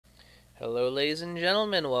Hello, ladies and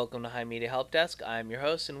gentlemen. Welcome to HIMedia Helpdesk. I'm your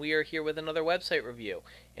host, and we are here with another website review.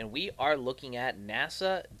 And we are looking at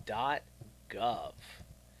nasa.gov.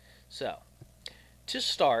 So, to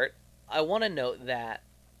start, I want to note that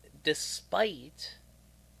despite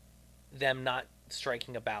them not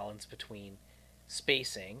striking a balance between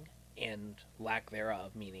spacing and lack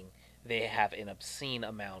thereof, meaning they have an obscene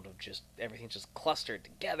amount of just everything just clustered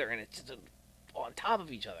together and it's just on top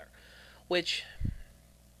of each other, which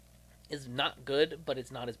is not good, but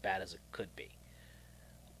it's not as bad as it could be,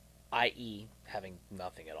 i.e., having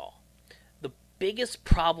nothing at all. The biggest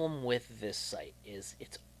problem with this site is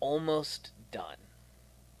it's almost done.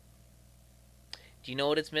 Do you know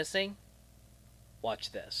what it's missing?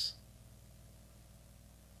 Watch this.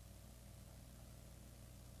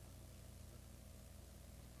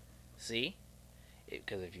 See?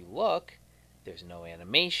 Because if you look, there's no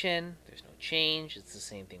animation, there's no change. It's the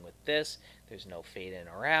same thing with this. There's no fade in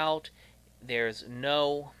or out. There's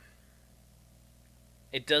no.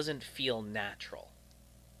 It doesn't feel natural.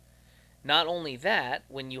 Not only that,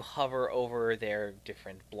 when you hover over their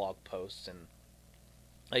different blog posts, and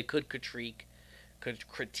I could critique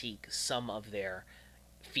some of their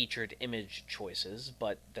featured image choices,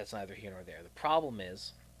 but that's neither here nor there. The problem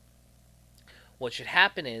is, what should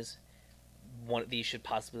happen is one of these should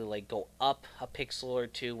possibly like go up a pixel or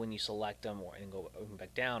two when you select them, or and go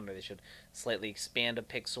back down, or they should slightly expand a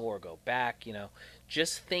pixel or go back.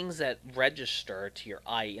 Just things that register to your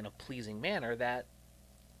eye in a pleasing manner that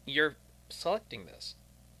you're selecting this.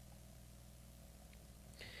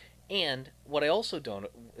 And what I also don't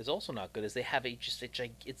is also not good is they have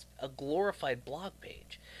it's a glorified blog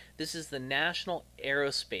page. This is the National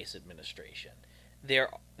Aerospace Administration. They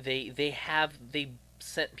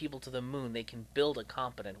sent people to the moon. They can build a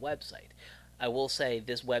competent website. I will say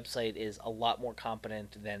this website is a lot more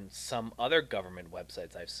competent than some other government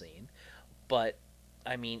websites I've seen. But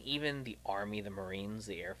I mean, even the Army, the Marines,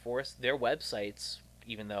 the Air Force, their websites,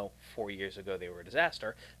 even though 4 years ago they were a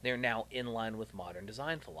disaster, they're now in line with modern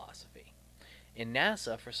design philosophy. And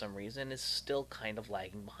NASA, for some reason, is still kind of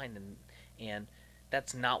lagging behind, and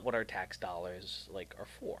that's not what our tax dollars are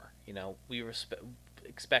for. We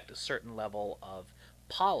expect a certain level of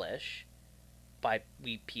polish by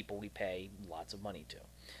people we pay lots of money to.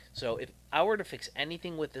 So if I were to fix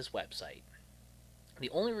anything with this website, the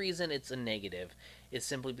only reason it's a negative is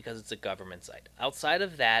simply because it's a government site. Outside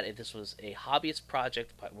of that, if this was a hobbyist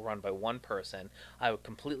project run by one person, I would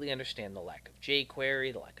completely understand the lack of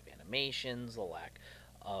jQuery, the lack of animations, the lack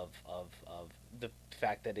of the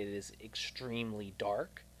fact that it is extremely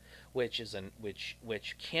dark, which is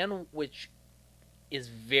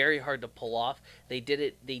very hard to pull off. They did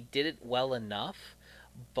it well enough,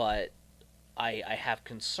 but I have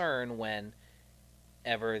concern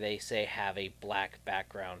whenever they say have a black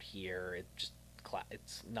background here.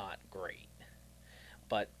 It's not great.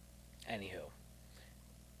 But anywho,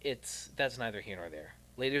 that's neither here nor there.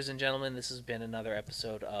 Ladies and gentlemen, this has been another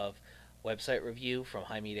episode of Website Review from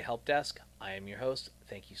HIMedia Helpdesk. I am your host.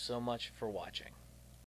 Thank you so much for watching.